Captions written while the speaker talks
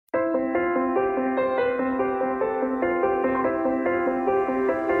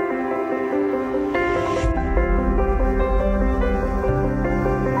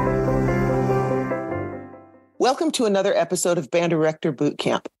Welcome to another episode of Band Director Boot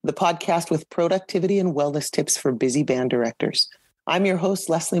Camp, the podcast with productivity and wellness tips for busy band directors. I'm your host,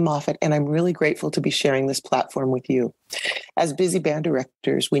 Leslie Moffat, and I'm really grateful to be sharing this platform with you. As busy band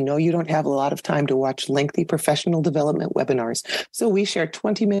directors, we know you don't have a lot of time to watch lengthy professional development webinars, so we share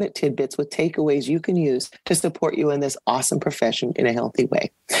 20-minute tidbits with takeaways you can use to support you in this awesome profession in a healthy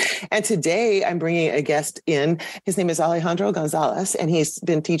way. And today I'm bringing a guest in. His name is Alejandro Gonzalez, and he's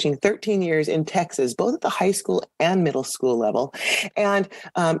been teaching 13 years in Texas, both at the high school and middle school level. And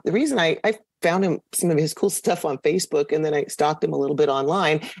the reason I found him some of his cool stuff on Facebook, and then I stalked him a little bit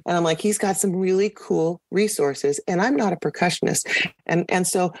online, and I'm like, he's got some really cool resources, and I'm not a percussionist. And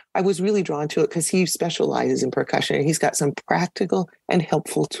so I was really drawn to it because he specializes in percussion, and he's got some practical and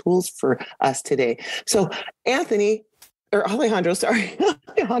helpful tools for us today. So Alejandro,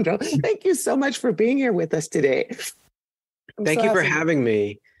 thank you so much for being here with us today. Thank you for having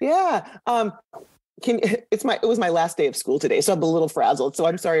me. Yeah. It was my last day of school today, so I'm a little frazzled. So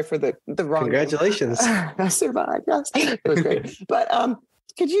I'm sorry for the wrong. Congratulations. I survived. Yes, it was great. But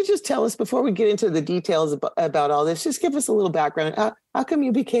could you just tell us, before we get into the details about all this, just give us a little background. How come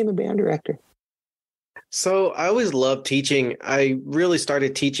you became a band director? So I always loved teaching. I really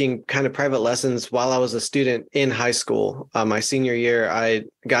started teaching kind of private lessons while I was a student in high school. My senior year, I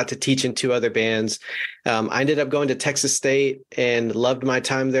got to teach in two other bands. I ended up going to Texas State and loved my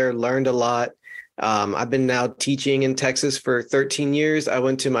time there, learned a lot. I've been now teaching in Texas for 13 years. I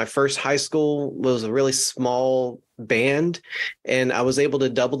went to my first high school, was a really small band, and I was able to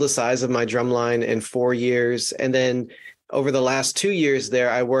double the size of my drum line in 4 years. And then over the last 2 years there,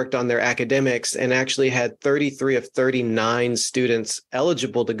 I worked on their academics and actually had 33 of 39 students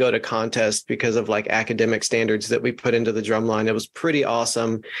eligible to go to contests because of like academic standards that we put into the drum line. It was pretty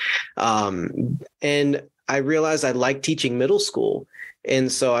awesome. And I realized I liked teaching middle school.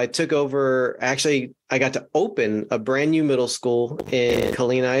 And so I took over, actually, I got to open a brand new middle school in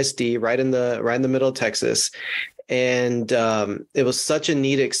Killeen ISD, right in the middle of Texas. And it was such a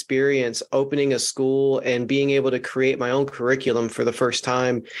neat experience opening a school and being able to create my own curriculum for the first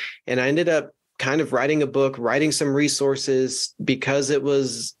time. And I ended up kind of writing a book, writing some resources, because it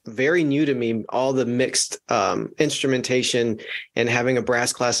was very new to me, all the mixed instrumentation and having a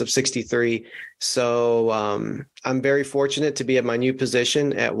brass class of 63. So I'm very fortunate to be at my new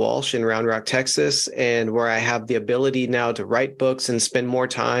position at Walsh in Round Rock, Texas, and where I have the ability now to write books and spend more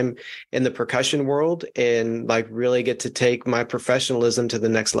time in the percussion world and like really get to take my professionalism to the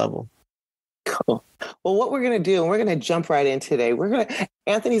next level. Cool. Well, what we're going to do, and we're going to jump right in today.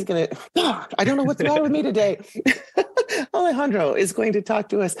 Anthony's going to, I don't know what's the matter with me today. Alejandro is going to talk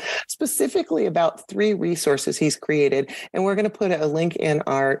to us specifically about 3 resources he's created. And we're going to put a link in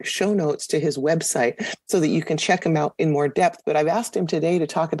our show notes to his website so that you can check them out in more depth. But I've asked him today to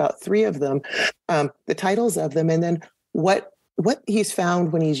talk about 3 of them, the titles of them, and then what he's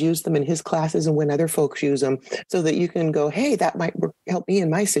found when he's used them in his classes and when other folks use them, so that you can go, hey, that might help me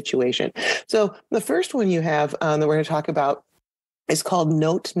in my situation. So the first one you have that we're going to talk about is called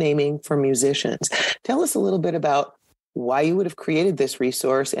Note Naming for Musicians. Tell us a little bit about why you would have created this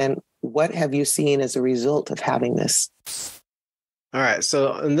resource and what have you seen as a result of having this? All right.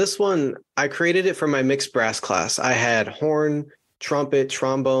 So in this one, I created it for my mixed brass class. I had horn, trumpet,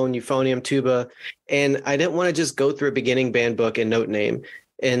 trombone, euphonium, tuba, and I didn't want to just go through a beginning band book and note name.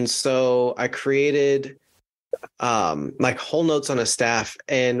 And so I created like whole notes on a staff,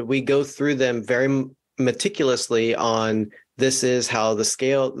 and we go through them very meticulously on this is how the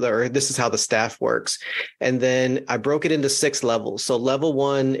scale, or this is how the staff works. And then I broke it into 6 levels. So level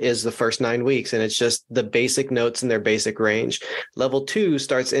 1 is the first 9 weeks, and it's just the basic notes in their basic range. Level 2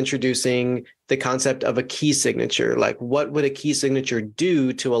 starts introducing the concept of a key signature, like what would a key signature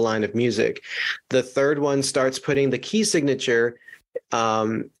do to a line of music. The third one starts putting the key signature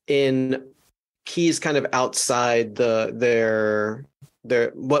in keys kind of outside their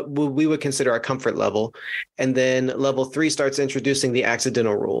what we would consider our comfort level. And then level 3 starts introducing the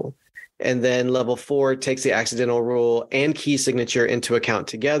accidental rule. And then level 4 takes the accidental rule and key signature into account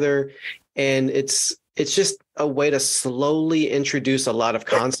together. And it's just a way to slowly introduce a lot of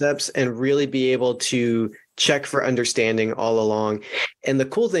concepts and really be able to check for understanding all along. And the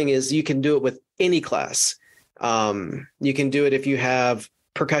cool thing is you can do it with any class. You can do it if you have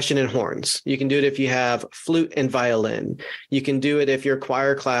percussion and horns. You can do it if you have flute and violin. You can do it if your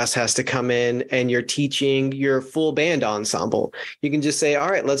choir class has to come in and you're teaching your full band ensemble. You can just say, all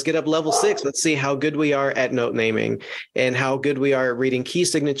right, let's get up level 6. Let's see how good we are at note naming and how good we are at reading key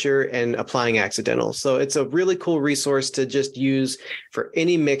signature and applying accidental. So it's a really cool resource to just use for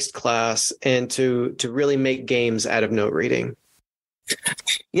any mixed class and to really make games out of note reading.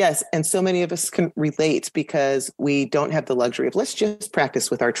 Yes. And so many of us can relate because we don't have the luxury of let's just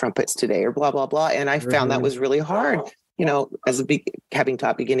practice with our trumpets today or blah, blah, blah. And I found that was really hard, having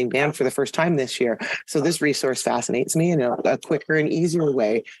taught beginning band for the first time this year. So this resource fascinates me in a quicker and easier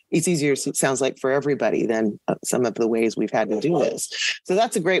way. It's easier, it sounds like, for everybody than some of the ways we've had to do this. So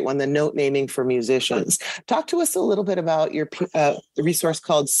that's a great one, the note naming for musicians. Talk to us a little bit about your resource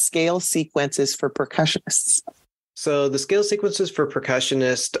called Scale Sequences for Percussionists. So the scale sequences for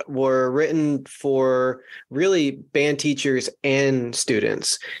percussionists were written for really band teachers and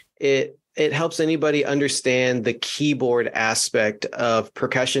students. It helps anybody understand the keyboard aspect of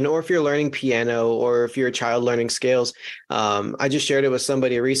percussion, or if you're learning piano, or if you're a child learning scales. I just shared it with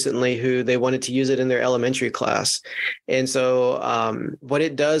somebody recently who they wanted to use it in their elementary class. And so what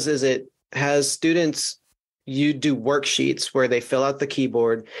it does is it has students, you do worksheets where they fill out the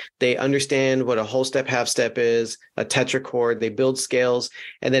keyboard, they understand what a whole step, half step is, a tetrachord, they build scales.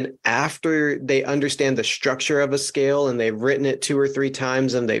 And then after they understand the structure of a scale and they've written it 2 or 3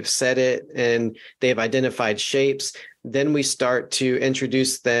 times and they've said it and they've identified shapes, then we start to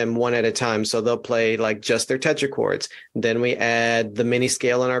introduce them one at a time. So they'll play like just their tetrachords. Then we add the mini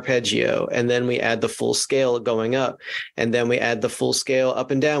scale and arpeggio, and then we add the full scale going up. And then we add the full scale up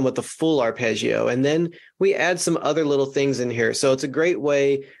and down with the full arpeggio. And then we add some other little things in here. So it's a great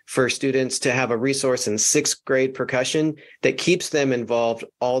way for students to have a resource in 6th grade percussion that keeps them involved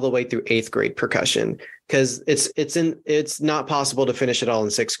all the way through 8th grade percussion. Because it's not possible to finish it all in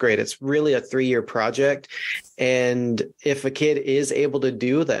 6th grade. It's really a 3-year project. And if a kid is able to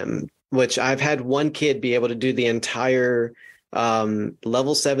do them, which I've had one kid be able to do the entire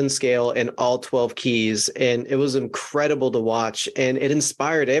level 7 scale in all 12 keys, and it was incredible to watch, and it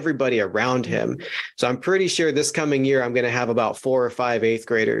inspired everybody around him. So I'm pretty sure this coming year I'm going to have about 4 or 5 8th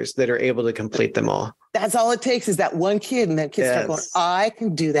graders that are able to complete them all. That's all it takes is that one kid, and that kid start going, I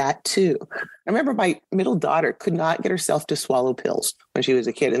can do that too. I remember my middle daughter could not get herself to swallow pills when she was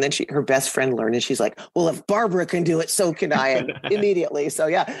a kid. And then her best friend learned, and she's like, well, if Barbara can do it, so can I immediately. So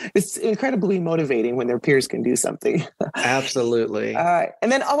yeah, it's incredibly motivating when their peers can do something. Absolutely. All right.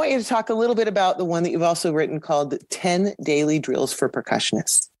 And then I want you to talk a little bit about the one that you've also written called 10 Daily Drills for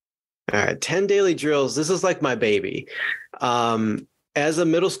Percussionists. All right. 10 daily drills. This is like my baby. As a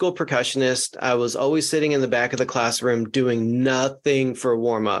middle school percussionist, I was always sitting in the back of the classroom doing nothing for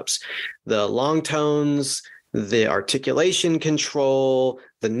warm-ups. The long tones, the articulation control,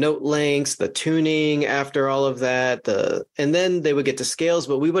 the note lengths, the tuning after all of that, and then they would get to scales,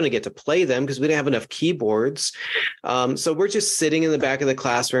 but we wouldn't get to play them because we didn't have enough keyboards. So we're just sitting in the back of the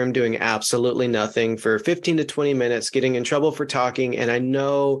classroom doing absolutely nothing for 15 to 20 minutes, getting in trouble for talking. And I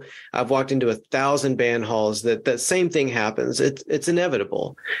know I've walked into 1,000 band halls that same thing happens. It's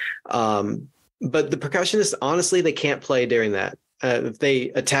inevitable. But the percussionists, honestly, they can't play during that. If they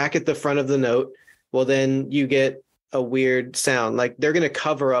attack at the front of the note, well, then you get a weird sound. Like they're going to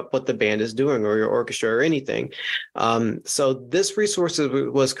cover up what the band is doing or your orchestra or anything. So this resource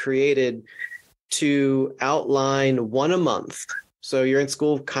was created to outline 1 a month. So you're in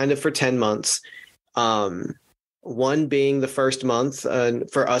school kind of for 10 months. 1 being the first month.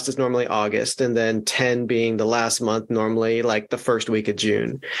 For us, it's normally August, and then 10 being the last month, normally like the first week of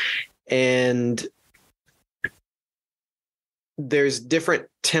June. And there's different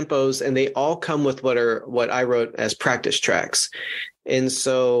tempos, and they all come with what I wrote as practice tracks. And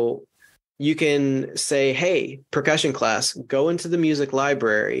so you can say, hey, percussion class, go into the music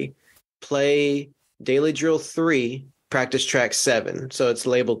library, play daily drill 3, practice track 7. So it's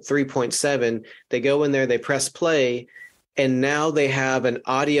labeled 3.7. They go in there, they press play, and now they have an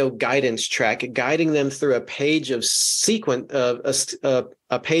audio guidance track guiding them through a page of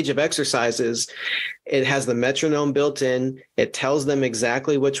a page of exercises. It has the metronome built in. It tells them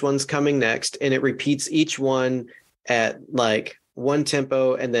exactly which one's coming next, and it repeats each one at like 1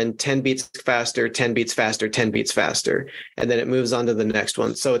 tempo, and then 10 beats faster, 10 beats faster, 10 beats faster, and then it moves on to the next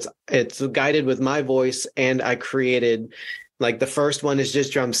one. So it's guided with my voice, and I created, like, the first one is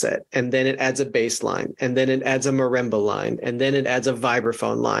just drum set, and then it adds a bass line, and then it adds a marimba line, and then it adds a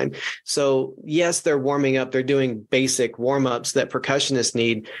vibraphone line. So yes, they're warming up. They're doing basic warm-ups that percussionists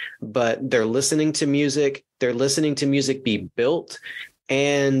need, but they're listening to music. They're listening to music be built,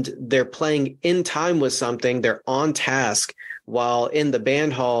 and they're playing in time with something. They're on task, while in the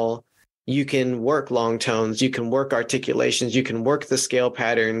band hall, you can work long tones, you can work articulations, you can work the scale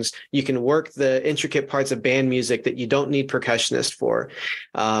patterns, you can work the intricate parts of band music that you don't need percussionists for.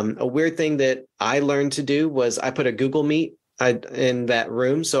 A weird thing that I learned to do was I put a Google Meet in that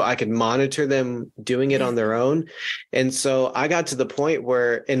room so I could monitor them doing it on their own. And so I got to the point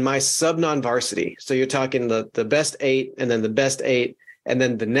where in my sub non-varsity, so you're talking the best 8 and then the best 8 and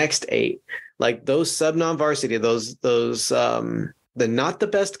then the next 8, like those sub non-varsity, those the not the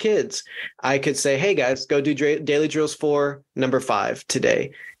best kids, I could say, hey guys, go do daily drills 4, number 5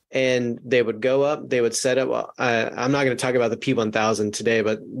 today. And they would go up, they would set up, I'm not going to talk about the P1000 today,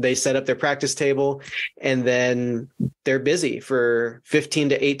 but they set up their practice table and then they're busy for 15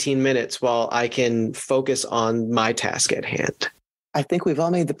 to 18 minutes while I can focus on my task at hand. I think we've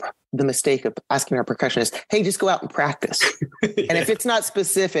all made the mistake of asking our percussionists, hey, just go out and practice. Yeah. And if it's not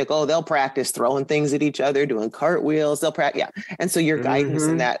specific, they'll practice throwing things at each other, doing cartwheels, they'll practice. Yeah. And so your guidance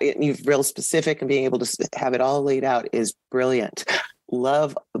in that, you're real specific and being able to have it all laid out is brilliant.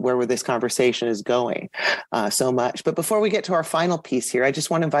 Love where this conversation is going so much. But before we get to our final piece here, I just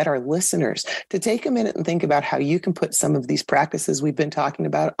want to invite our listeners to take a minute and think about how you can put some of these practices we've been talking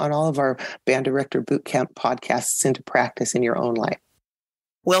about on all of our Band Director Bootcamp podcasts into practice in your own life.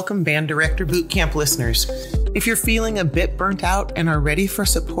 Welcome, Band Director Bootcamp listeners. If you're feeling a bit burnt out and are ready for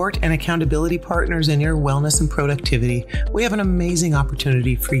support and accountability partners in your wellness and productivity, we have an amazing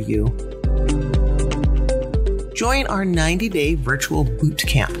opportunity for you. Join our 90-day virtual boot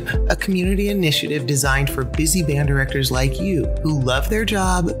camp, a community initiative designed for busy band directors like you who love their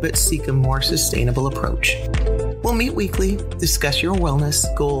job but seek a more sustainable approach. We'll meet weekly, discuss your wellness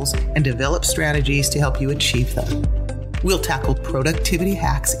goals, and develop strategies to help you achieve them. We'll tackle productivity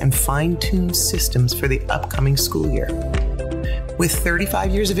hacks and fine-tune systems for the upcoming school year. With 35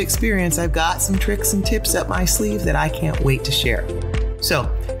 years of experience, I've got some tricks and tips up my sleeve that I can't wait to share.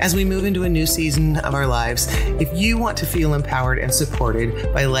 So, as we move into a new season of our lives, if you want to feel empowered and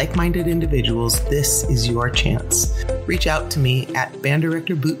supported by like-minded individuals, this is your chance. Reach out to me at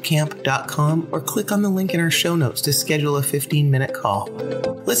banddirectorbootcamp.com or click on the link in our show notes to schedule a 15-minute call.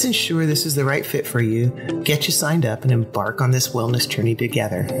 Let's ensure this is the right fit for you, get you signed up, and embark on this wellness journey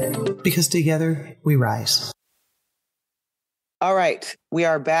together. Because together, we rise. All right, we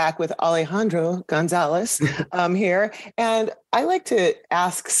are back with Alejandro Gonzalez here. And I like to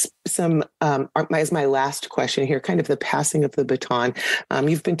ask some, as my last question here, kind of the passing of the baton.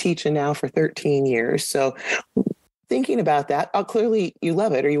 You've been teaching now for 13 years. So thinking about that, clearly you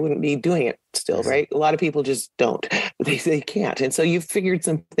love it or you wouldn't be doing it still, right? A lot of people just don't. They can't. And so you've figured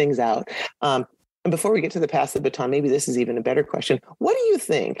some things out. And before we get to the pass the baton, maybe this is even a better question. What do you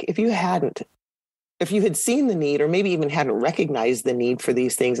think if you had seen the need or maybe even hadn't recognized the need for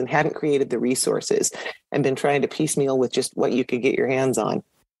these things and hadn't created the resources and been trying to piecemeal with just what you could get your hands on,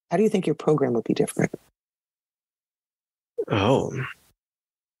 how do you think your program would be different? Oh,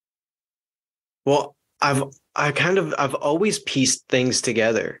 well, I've always pieced things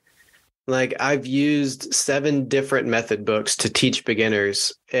together. Like I've used 7 different method books to teach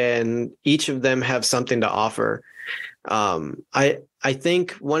beginners and each of them have something to offer. I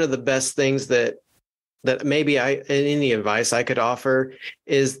think one of the best things that maybe any advice I could offer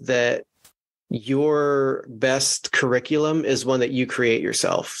is that your best curriculum is one that you create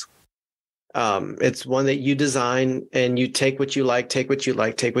yourself. It's one that you design and you take what you like,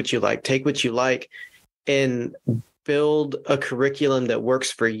 and build a curriculum that works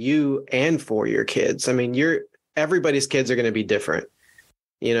for you and for your kids. I mean, everybody's kids are going to be different.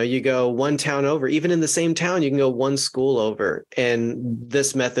 You know, you go one town over, even in the same town, you can go one school over, and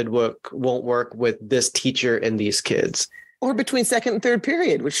this method won't work with this teacher and these kids. Or between second and third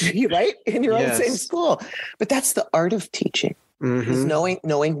period, which you right in your own same school. But that's the art of teaching. Is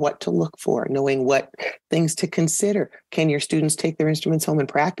knowing what to look for, knowing what things to consider. Can your students take their instruments home and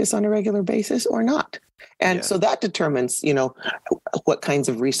practice on a regular basis or not? And so that determines, what kinds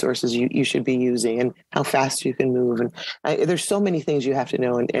of resources you should be using and how fast you can move. And there's so many things you have to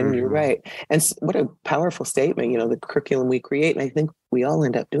know. And you're right. And what a powerful statement, the curriculum we create. And I think we all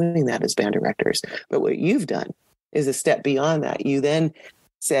end up doing that as band directors. But what you've done is a step beyond that. You then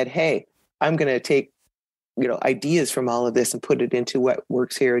said, hey, I'm going to take ideas from all of this and put it into what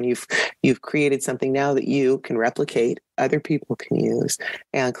works here. And you've created something now that you can replicate, other people can use.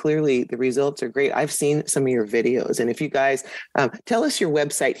 And clearly the results are great. I've seen some of your videos. And if you guys tell us your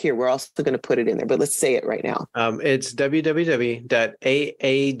website here, we're also going to put it in there, but let's say it right now. It's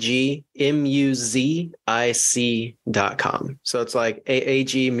www.aagmuzic.com. So it's like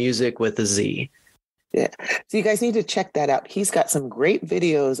AAG music with a Z. Yeah. So you guys need to check that out. He's got some great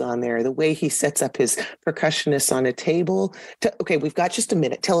videos on there. The way he sets up his percussionists on a table. Okay, we've got just a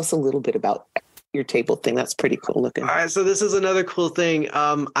minute. Tell us a little bit about your table thing. That's pretty cool looking. All right, so this is another cool thing.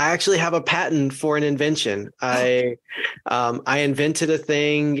 I actually have a patent for an invention. I invented a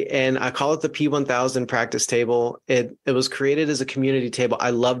thing, and I call it the P1000 practice table. It was created as a community table.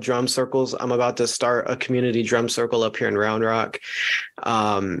 I love drum circles. I'm about to start a community drum circle up here in Round Rock.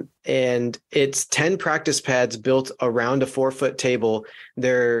 And it's 10 practice pads built around a 4-foot table.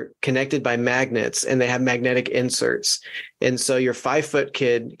 They're connected by magnets, and they have magnetic inserts. And so your 5-foot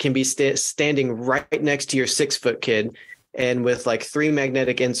kid can be standing right next to your 6-foot kid, and with like 3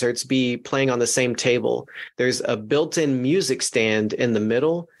 magnetic inserts be playing on the same table. There's a built-in music stand in the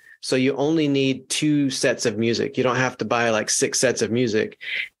middle. So you only need 2 sets of music. You don't have to buy like 6 sets of music.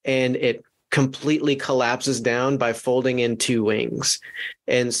 And it completely collapses down by folding in 2 wings.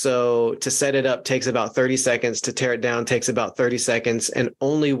 And so to set it up takes about 30 seconds. To tear it down takes about 30 seconds. And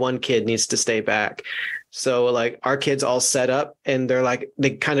only one kid needs to stay back. So like our kids all set up, and they're like, they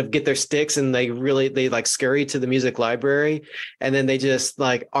kind of get their sticks, and they like scurry to the music library. And then they just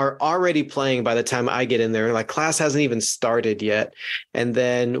like are already playing by the time I get in there. Like class hasn't even started yet. And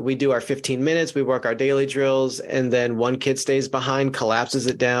then we do our 15 minutes, we work our daily drills, and then one kid stays behind, collapses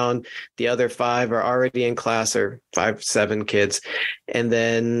it down. The other 5 are already in class, or 5, 7 kids. And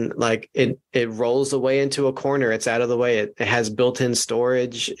then like it rolls away into a corner. It's out of the way. It has built-in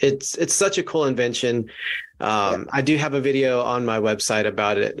storage. It's such a cool invention. I do have a video on my website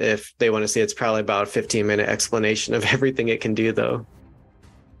about it if they want to see. It's probably about a 15-minute explanation of everything it can do, though.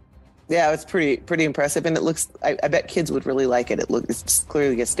 Yeah, it's pretty impressive, and it looks. I bet kids would really like it. It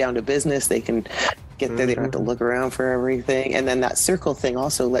clearly gets down to business. They can get there. They don't have to look around for everything. And then that circle thing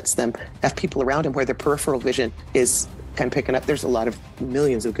also lets them have people around them where their peripheral vision is kind of picking up. There's a lot of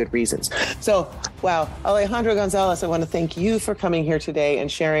millions of good reasons. So, wow. Alejandro Gonzalez, I want to thank you for coming here today and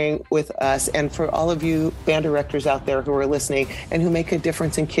sharing with us, and for all of you band directors out there who are listening and who make a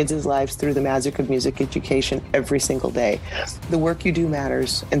difference in kids' lives through the magic of music education every single day. The work you do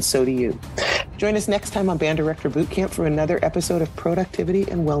matters, and so do you. Join us next time on Band Director Bootcamp for another episode of productivity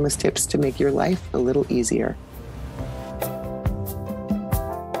and wellness tips to make your life a little easier.